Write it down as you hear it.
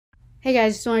Hey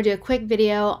guys, just want to do a quick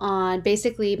video on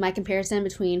basically my comparison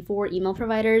between 4 email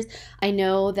providers. I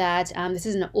know that this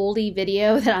is an oldie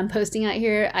video that I'm posting out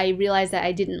here. I realized that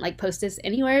I didn't post this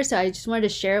anywhere, so I just wanted to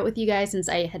share it with you guys since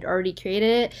I had already created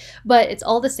it, but it's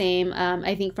all the same,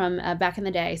 I think from back in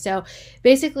the day. So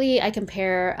basically I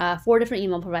compare 4 different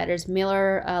email providers: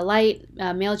 MailerLite,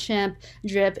 Mailchimp,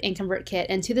 Drip, and ConvertKit.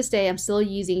 And to this day, I'm still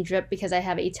using Drip because I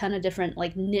have a ton of different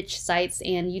niche sites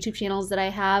and YouTube channels that I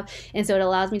have, and so it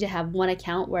allows me to have one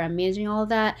account where I'm managing all of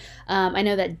that. I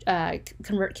know that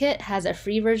ConvertKit has a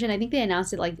free version. I think they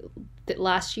announced it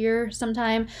last year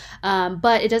sometime,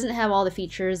 but it doesn't have all the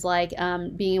features like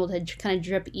being able to kind of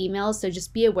drip emails. So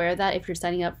just be aware of that if you're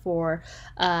signing up for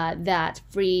that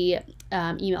free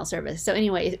email service. So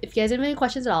anyway, if you guys have any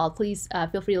questions at all, please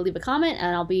feel free to leave a comment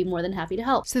and I'll be more than happy to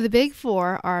help. So the big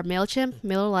 4 are Mailchimp,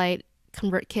 MailerLite,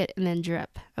 ConvertKit, and then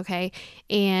Drip. Okay,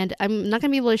 and I'm not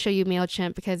gonna be able to show you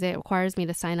Mailchimp because it requires me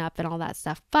to sign up and all that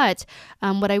stuff, but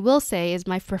what I will say is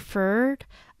my preferred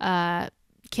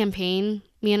campaign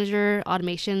manager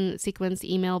automation sequence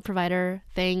email provider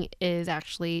thing is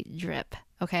actually Drip.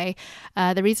 Okay,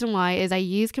 the reason why is I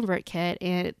use ConvertKit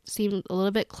and it seemed a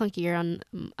little bit clunkier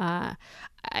on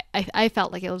I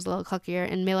felt like it was a little clunkier,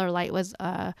 and MailerLite was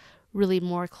really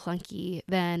more clunky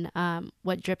than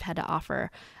what Drip had to offer.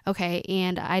 Okay,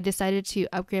 and I decided to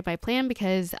upgrade my plan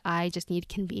because I just need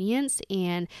convenience,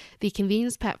 and the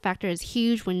convenience factor is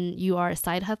huge when you are a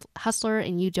side hustler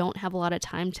and you don't have a lot of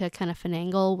time to kind of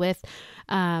finagle with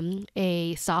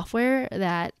a software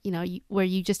that where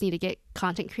you just need to get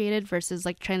content created versus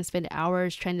trying to spend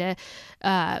hours trying to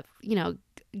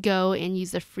go and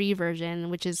use the free version,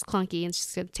 which is clunky and it's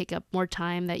just going to take up more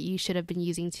time that you should have been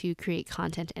using to create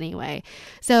content anyway.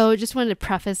 So just wanted to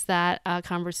preface that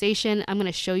conversation. I'm going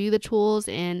to show you the tools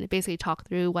and basically talk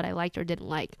through what I liked or didn't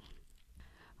like.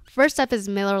 First up is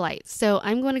MailerLite. So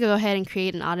I'm going to go ahead and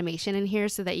create an automation in here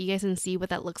so that you guys can see what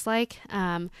that looks like.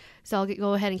 So I'll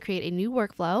go ahead and create a new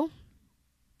workflow.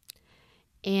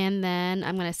 And then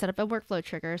I'm going to set up a workflow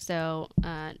trigger. So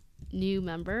new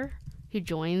member who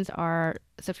joins our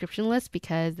subscription list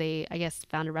because they, I guess,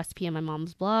 found a recipe on my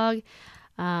mom's blog.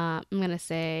 I'm going to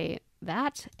say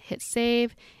that, hit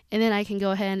save, and then I can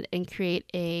go ahead and create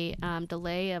a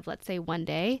delay of, let's say, 1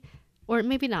 day, or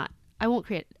maybe not. I won't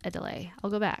create a delay. I'll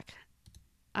go back.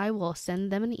 I will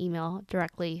send them an email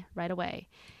directly right away.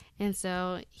 And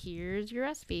so here's your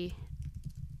recipe.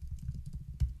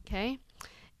 Okay.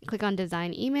 Click on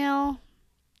design email,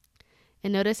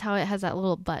 and notice how it has that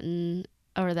little button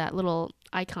or that little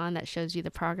icon that shows you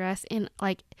the progress. And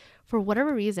for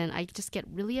whatever reason, I just get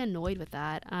really annoyed with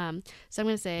that. So I'm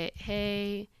going to say,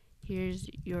 hey, here's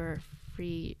your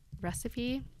free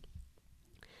recipe.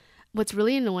 What's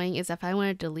really annoying is if I want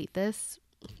to delete this,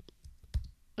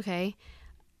 okay,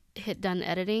 hit done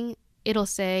editing, it'll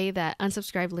say that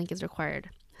unsubscribe link is required.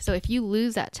 So if you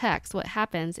lose that text, what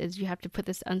happens is you have to put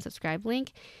this unsubscribe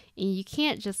link, and you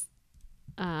can't just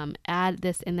add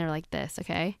this in there like this,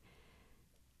 okay?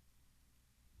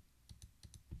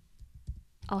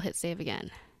 I'll hit save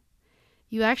again.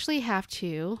 You actually have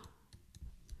to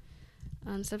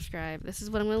unsubscribe. This is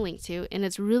what I'm going to link to, and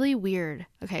it's really weird.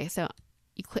 Okay, so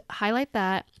you highlight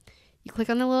that, you click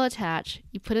on the little attach,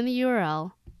 you put in the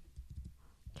URL,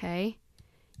 okay,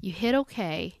 you hit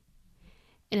OK,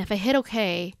 and if I hit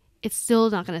OK, it's still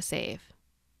not going to save.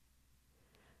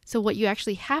 So what you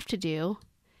actually have to do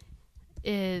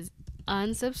is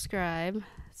unsubscribe,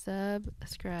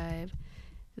 subscribe,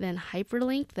 then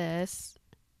hyperlink this,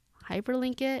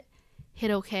 hyperlink it,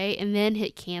 hit OK, and then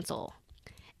hit cancel,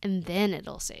 and then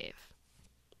it'll save.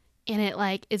 And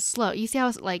it it's slow. You see how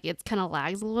it's kind of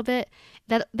lags a little bit?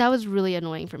 That was really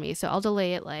annoying for me. So I'll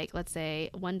delay it let's say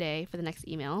 1 day for the next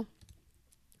email.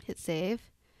 Hit save,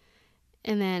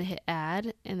 and then hit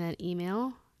add, and then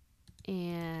email,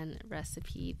 and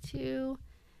recipe 2.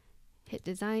 Hit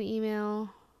design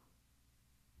email.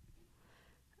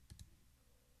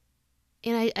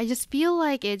 And I just feel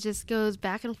like it just goes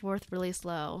back and forth really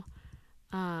slow.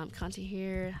 Content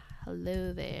here,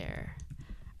 hello there.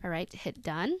 All right, hit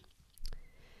done.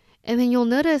 And then you'll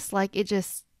notice it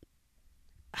just,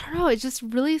 I don't know, it's just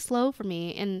really slow for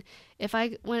me. And if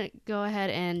I want to go ahead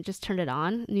and just turn it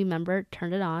on, new member,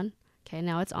 turn it on. Okay,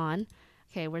 now it's on.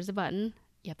 Okay, where's the button?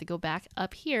 You have to go back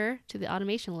up here to the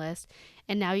automation list,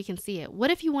 and now you can see it.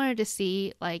 What if you wanted to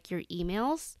see your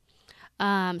emails?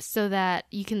 So that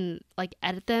you can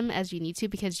edit them as you need to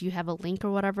because you have a link or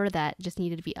whatever that just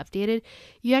needed to be updated.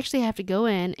 You actually have to go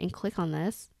in and click on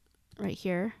this right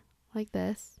here like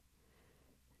this,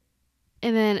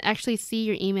 and then actually see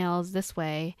your emails this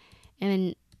way. And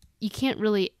then you can't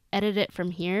really edit it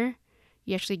from here.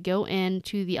 you actually go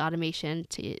into the automation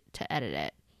to edit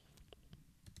it.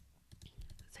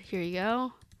 So here you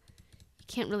go. You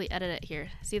can't really edit it here.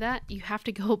 See that? You have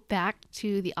to go back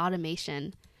to the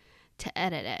automation to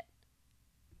edit it.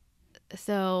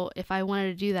 So if I wanted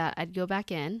to do that, I'd go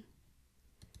back in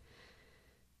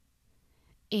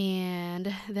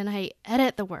and then I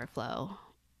edit the workflow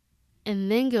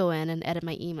and then go in and edit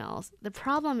my emails. The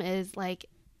problem is, like,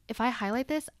 if I highlight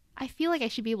this, I feel like I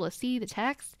should be able to see the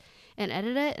text and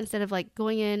edit it instead of like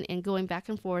going in and going back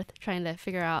and forth trying to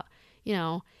figure out, you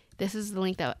know, this is the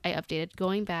link that I updated,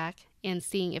 going back and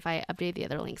seeing if I updated the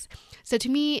other links. So to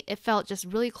me, it felt just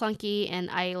really clunky, and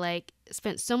I like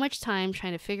spent so much time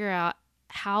trying to figure out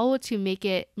how to make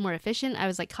it more efficient. I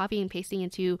was like copying and pasting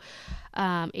into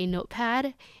a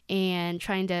notepad and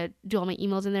trying to do all my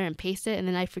emails in there and paste it, and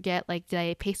then I forget, like, did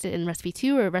I paste it in recipe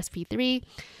 2 or recipe 3?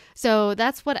 So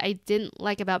that's what I didn't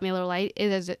like about MailerLite.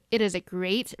 It is a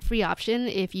great free option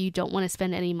if you don't want to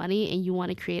spend any money and you want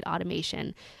to create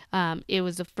automation. It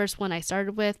was the first one I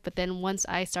started with, but then once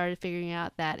I started figuring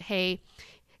out that, hey,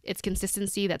 it's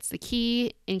consistency that's the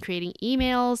key in creating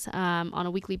emails on a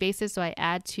weekly basis, so I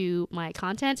add to my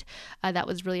content, that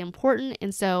was really important,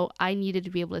 and so I needed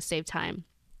to be able to save time.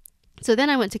 So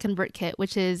then I went to ConvertKit,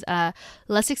 which is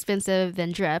less expensive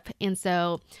than Drip. And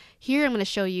so here I'm going to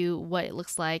show you what it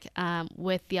looks like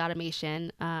with the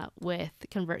automation with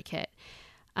ConvertKit.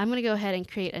 I'm going to go ahead and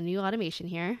create a new automation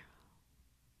here.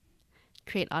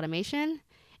 Create automation.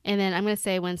 And then I'm going to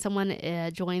say when someone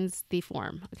joins the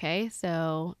form. Okay,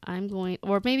 so I'm going,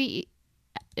 or maybe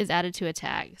is added to a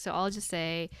tag. So I'll just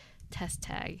say test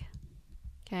tag.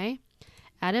 Okay,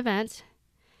 add event.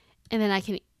 And then I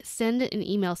can send an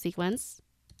email sequence.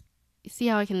 You see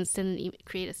how I can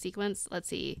create a sequence? Let's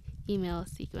see, email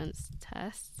sequence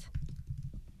test.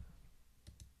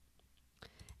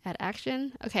 Add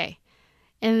action. Okay.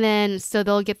 And then, so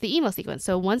they'll get the email sequence.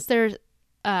 So once they're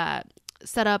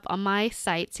set up on my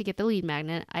site to get the lead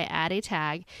magnet, I add a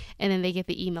tag, and then they get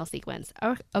the email sequence.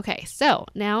 Okay, so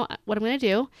now what I'm going to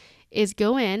do is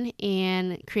go in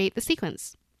and create the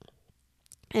sequence.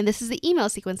 And this is the email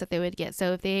sequence that they would get.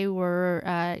 So if they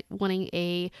were wanting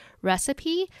a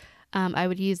recipe, I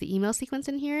would use the email sequence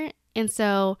in here. And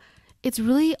so it's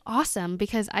really awesome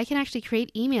because I can actually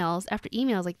create emails after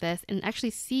emails like this and actually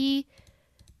see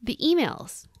the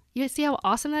emails. You see how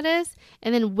awesome that is?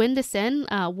 And then when to send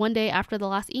 1 day after the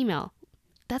last email.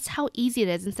 That's how easy it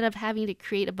is. Instead of having to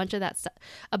create a bunch of that,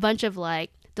 a bunch of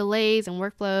like delays and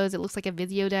workflows, it looks like a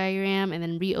video diagram, and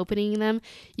then reopening them.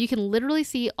 You can literally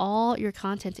see all your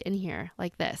content in here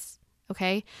like this.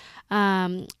 Okay.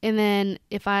 And then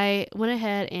if I went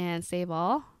ahead and save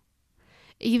all,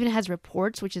 it even has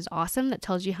reports, which is awesome. That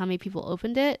tells you how many people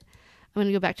opened it. I'm going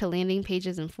to go back to landing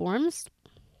pages and forms.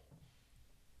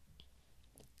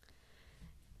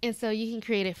 And so you can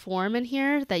create a form in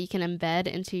here that you can embed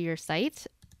into your site.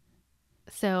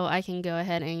 So I can go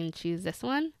ahead and choose this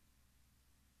one.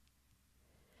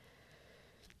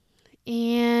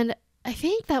 And I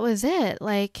think that was it.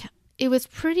 Like, it was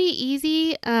pretty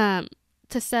easy to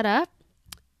set up.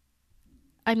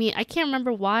 I mean, I can't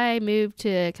remember why I moved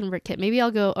to ConvertKit. Maybe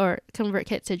I'll go, or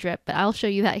ConvertKit to Drip, but I'll show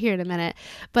you that here in a minute.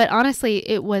 But honestly,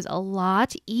 it was a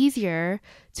lot easier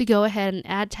to go ahead and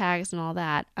add tags and all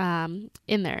that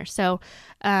in there. So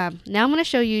now I'm going to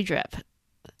show you Drip,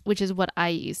 which is what I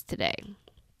use today.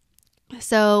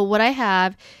 So what I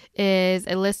have is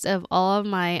a list of all of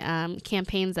my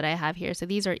campaigns that I have here. So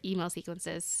these are email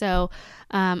sequences. So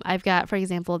I've got, for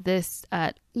example, this,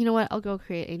 you know what, I'll go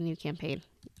create a new campaign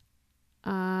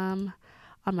on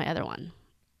my other one.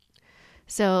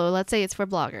 So let's say it's for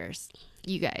bloggers,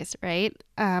 you guys, right?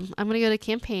 I'm going to go to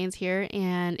campaigns here,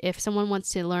 and if someone wants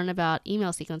to learn about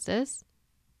email sequences,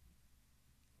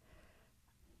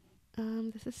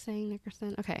 this is saying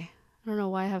Nickerson. Okay. I don't know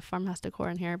why I have farmhouse decor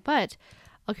in here, but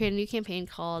I'll create a new campaign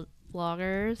called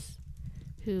bloggers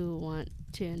who want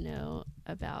to know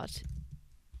about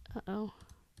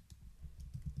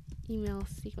email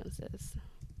sequences.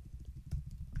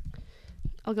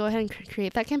 I'll go ahead and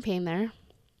create that campaign there.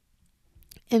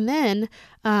 And then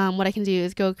what I can do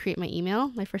is go create my email,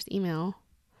 my first email.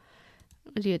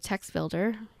 I'll do a text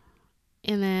builder.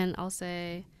 And then I'll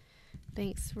say,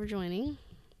 thanks for joining.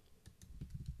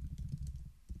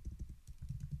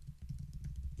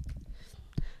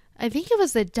 I think it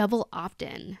was the double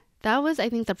opt-in. That was, I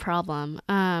think, the problem.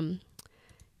 I'm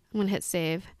going to hit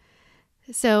save.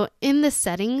 So in the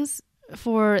settings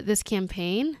for this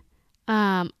campaign,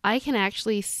 I can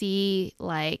actually see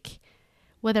like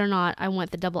whether or not I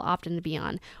want the double opt-in to be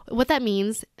on. What that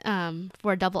means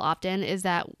for a double opt-in is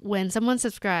that when someone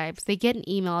subscribes, they get an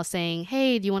email saying,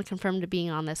 hey, do you want to confirm to being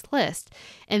on this list?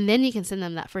 And then you can send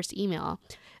them that first email.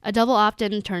 A double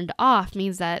opt-in turned off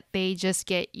means that they just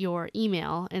get your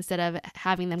email instead of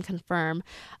having them confirm.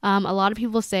 A lot of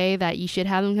people say that you should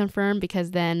have them confirm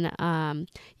because then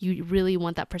you really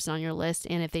want that person on your list.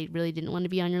 And if they really didn't want to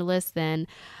be on your list, then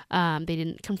they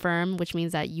didn't confirm, which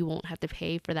means that you won't have to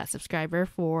pay for that subscriber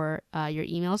for your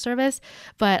email service.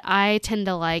 But I tend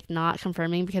to like not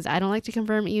confirming because I don't like to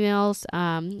confirm emails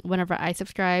whenever I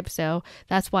subscribe. So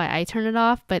that's why I turn it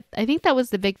off. But I think that was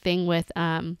the big thing with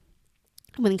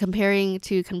when comparing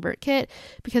to ConvertKit,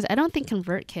 because I don't think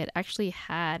ConvertKit actually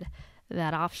had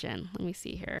that option. Let me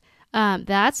see here.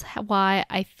 That's why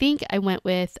I think I went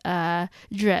with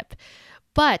Drip.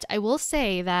 But I will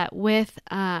say that with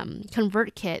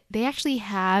ConvertKit, they actually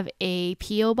have a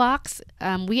PO box.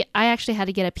 I actually had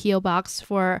to get a PO box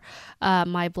for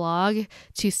my blog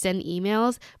to send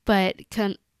emails, but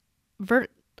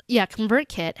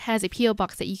ConvertKit has a PO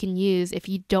box that you can use if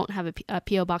you don't have a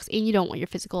PO box and you don't want your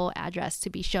physical address to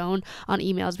be shown on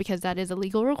emails, because that is a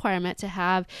legal requirement to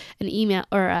have an email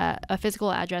or a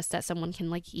physical address that someone can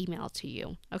like email to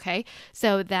you. Okay,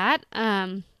 so that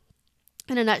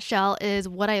in a nutshell is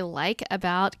what I like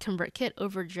about ConvertKit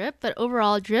over Drip. But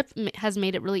overall, Drip has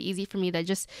made it really easy for me to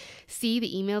just see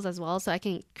the emails as well. So I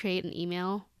can create an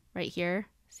email right here.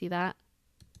 See that?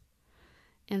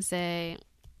 And say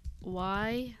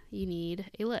why you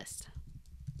need a list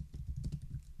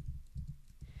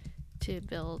to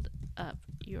build up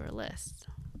your list.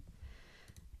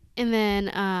 And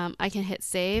then I can hit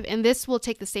save, and this will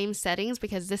take the same settings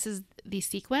because this is the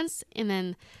sequence, and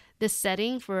then this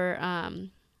setting for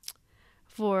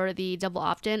the double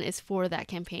opt-in is for that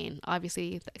campaign,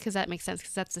 obviously, because that makes sense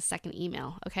because that's the second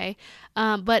email. Okay,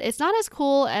 but it's not as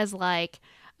cool as like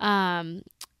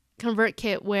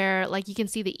ConvertKit, where like you can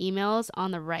see the emails on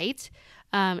the right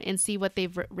and see what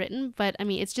they've written. But I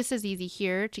mean, it's just as easy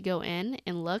here to go in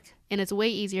and look, and it's way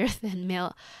easier than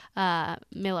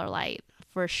MailerLite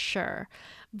for sure.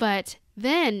 But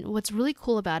then what's really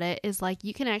cool about it is like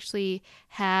you can actually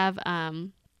have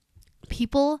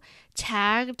people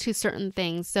tagged to certain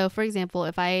things. So for example,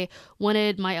 if I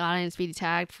wanted my audience to be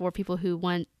tagged for people who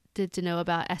wanted to know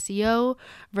about SEO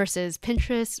versus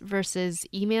Pinterest versus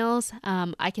emails,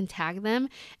 I can tag them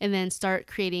and then start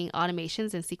creating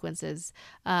automations and sequences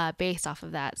based off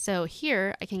of that. So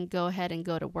here I can go ahead and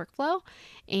go to workflow,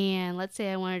 and let's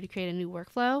say I wanted to create a new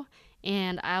workflow,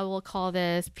 and I will call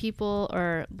this people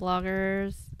or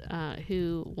bloggers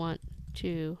who want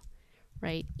to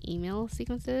write email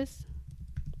sequences.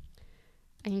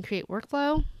 I can create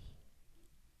workflow,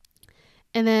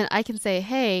 and then I can say,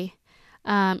 hey,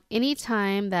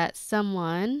 anytime that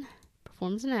someone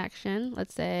performs an action,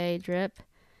 let's say Drip,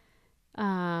 they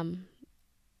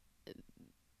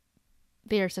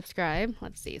are subscribed.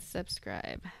 Let's see,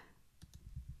 subscribe.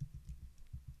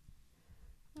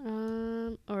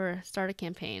 Or start a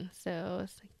campaign. So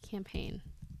it's a campaign.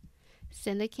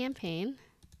 Send a campaign.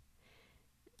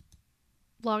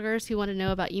 Bloggers who want to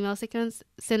know about email sequence,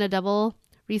 send a double.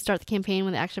 Restart the campaign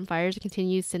when the action fires to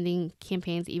continue sending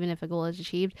campaigns even if a goal is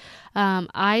achieved.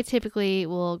 I typically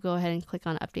will go ahead and click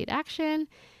on update action.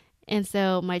 And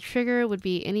so my trigger would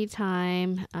be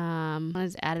anytime one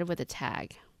is added with a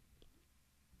tag.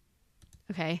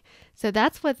 Okay, so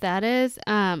that's what that is.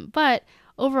 But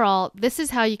overall, this is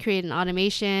how you create an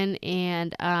automation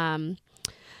and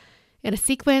a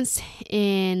sequence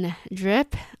in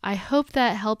Drip. I hope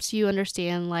that helps you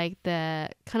understand like the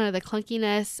kind of the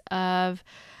clunkiness of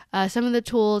some of the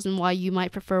tools and why you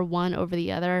might prefer one over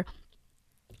the other.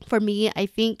 For me, I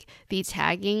think the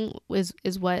tagging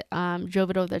is what drove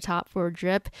it over the top for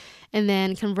Drip. And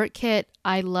then ConvertKit,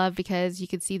 I love because you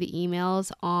can see the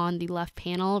emails on the left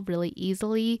panel really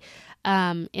easily.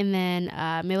 And then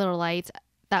MailerLite,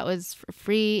 that was for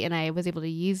free, and I was able to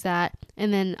use that.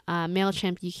 And then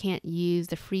Mailchimp, you can't use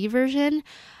the free version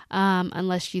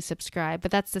unless you subscribe,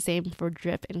 but that's the same for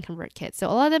Drip and ConvertKit. So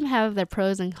a lot of them have their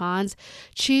pros and cons.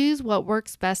 Choose what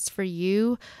works best for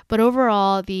you, but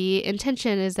overall the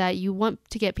intention is that you want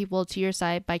to get people to your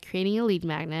site by creating a lead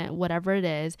magnet, whatever it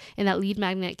is, and that lead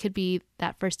magnet could be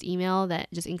that first email that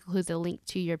just includes a link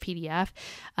to your PDF,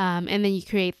 and then you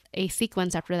create a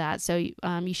sequence after that. So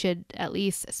you should at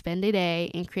least spend a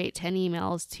day and create 10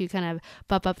 emails to kind of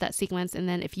bump up that sequence. And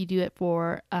then if you do it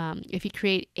for if you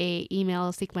create a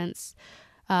email sequence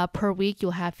per week,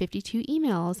 you'll have 52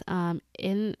 emails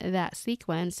in that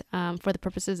sequence for the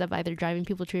purposes of either driving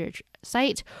people to your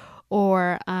site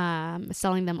or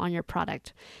selling them on your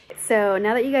product. So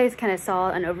now that you guys kind of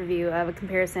saw an overview of a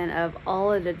comparison of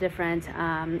all of the different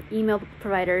email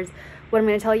providers, what I'm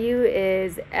going to tell you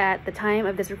is at the time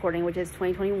of this recording, which is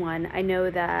 2021, I know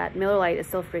that MailerLite is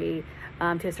still free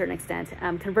to a certain extent.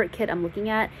 ConvertKit I'm looking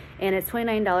at, and it's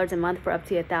 $29 a month for up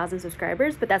to 1,000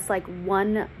 subscribers, but that's like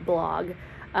one blog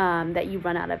that you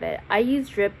run out of it. I use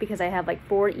Drip because I have like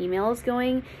 4 emails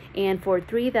going, and for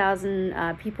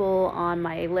 3,000 people on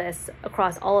my list,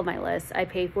 across all of my lists, I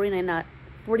pay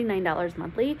 $49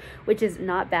 monthly, which is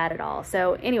not bad at all.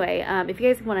 So anyway, if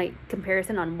you guys want a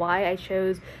comparison on why I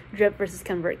chose Drip versus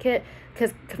ConvertKit,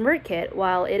 because ConvertKit,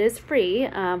 while it is free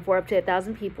for up to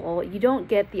 1,000 people, you don't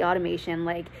get the automation.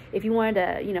 Like if you wanted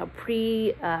to, you know,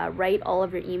 write all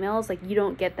of your emails, like you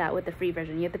don't get that with the free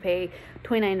version. You have to pay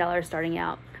 $29 starting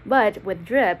out. But with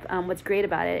Drip, what's great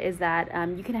about it is that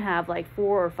you can have like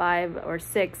 4 or 5 or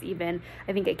 6 even,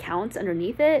 I think, accounts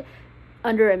underneath it,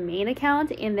 under a main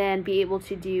account, and then be able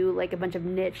to do like a bunch of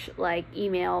niche like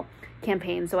email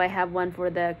campaigns. So I have one for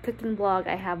the cooking blog,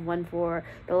 I have one for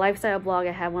the lifestyle blog,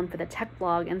 I have one for the tech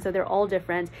blog, and so they're all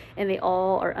different and they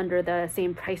all are under the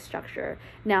same price structure.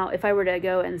 Now if I were to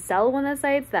go and sell one of the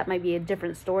sites, that might be a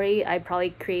different story. I'd probably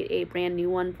create a brand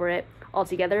new one for it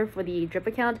altogether for the Drip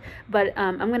account, but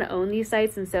I'm going to own these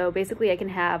sites, and so basically I can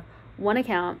have one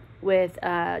account with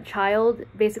child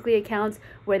basically accounts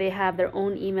where they have their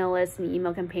own email lists and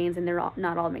email campaigns, and they're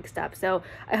not all mixed up. So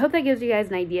I hope that gives you guys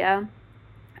an idea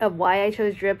of why I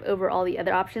chose Drip over all the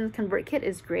other options. ConvertKit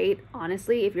is great,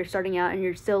 honestly, if you're starting out and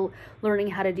you're still learning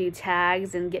how to do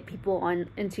tags and get people on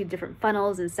into different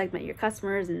funnels and segment your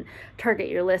customers and target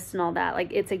your lists and all that.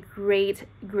 Like it's a great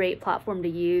platform to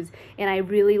use, and I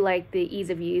really like the ease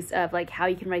of use of like how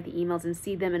you can write the emails and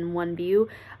see them in one view.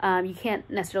 You can't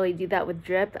necessarily do that with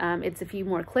Drip. It's a few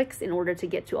more clicks in order to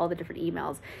get to all the different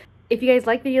emails. If you guys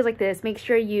like videos like this, make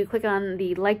sure you click on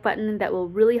the like button. That will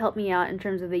really help me out in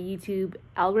terms of the YouTube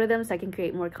algorithm, so I can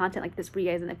create more content like this for you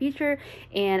guys in the future.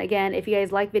 And again, if you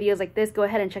guys like videos like this, go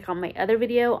ahead and check out my other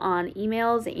video on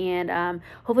emails, and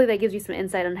hopefully that gives you some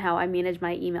insight on how I manage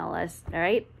my email list. All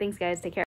right, thanks guys, take care.